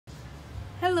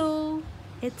Hello,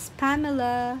 it's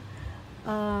Pamela.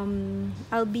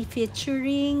 I'll be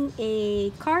featuring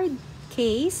a card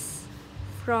case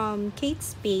from Kate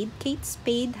Spade. Kate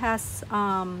Spade has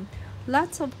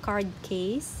lots of card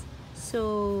case.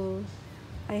 So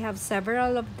I have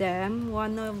several of them.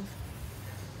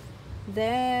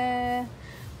 The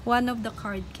one of the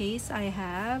card case I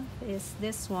have is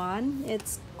this one.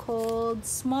 It's called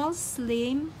Small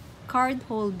Slim Card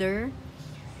Holder.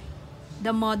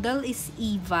 The model is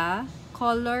Eva.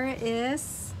 Color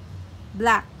is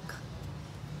black.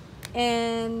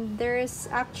 And there's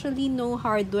actually no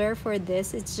hardware for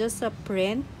this. It's just a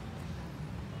print.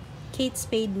 Kate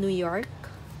Spade, New York.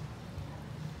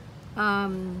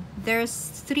 There's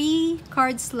 3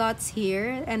 card slots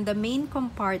here and the main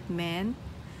compartment.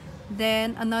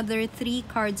 Then another 3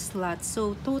 card slots.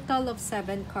 So total of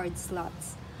 7 card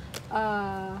slots.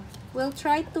 We'll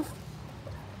try to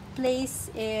place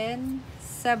in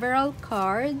several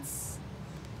cards.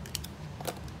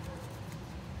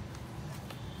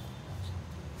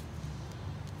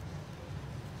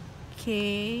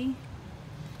 Okay.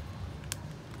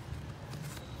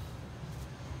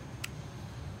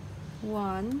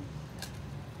 One,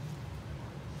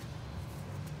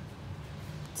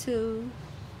 two,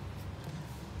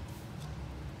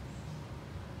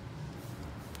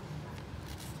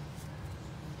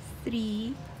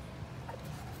 three,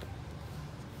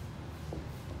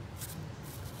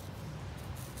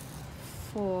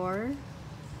 4,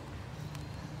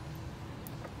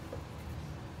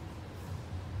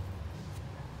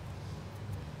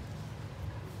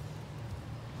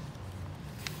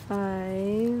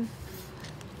 5,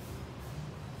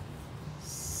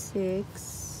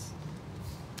 6,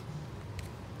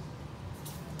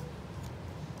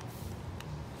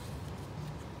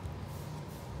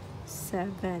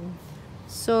 7.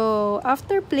 So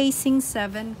after placing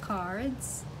 7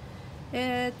 cards,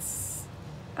 it's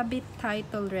a bit tight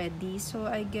already, so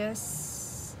I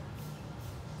guess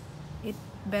it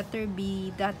better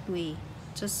be that way.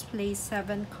 Just place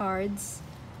 7 cards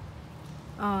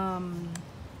on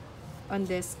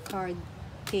this card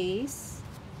case,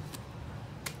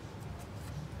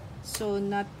 so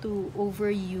not to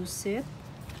overuse it.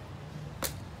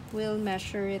 We'll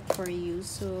measure it for you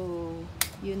so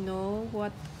you know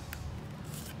what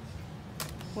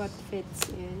fits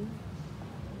in.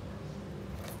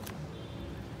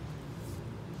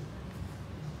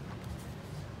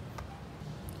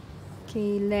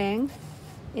 Okay, length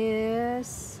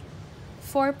is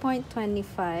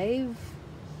 4.25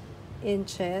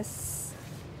 inches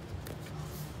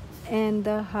and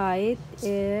the height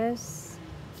is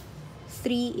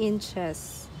 3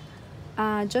 inches.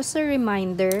 Just a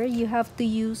reminder, you have to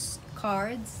use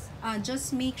cards.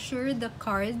 Just make sure the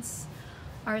cards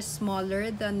are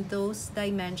smaller than those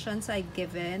dimensions I've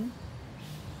given,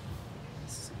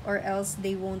 or else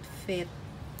they won't fit.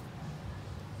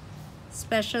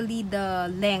 Especially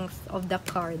the length of the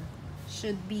card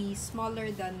should be smaller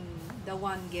than the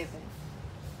one given.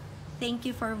 Thank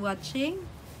you for watching.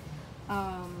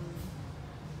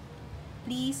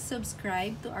 Please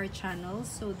subscribe to our channel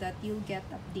so that you'll get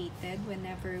updated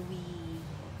whenever we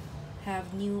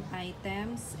have new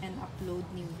items and upload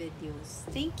new videos.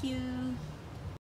 Thank you.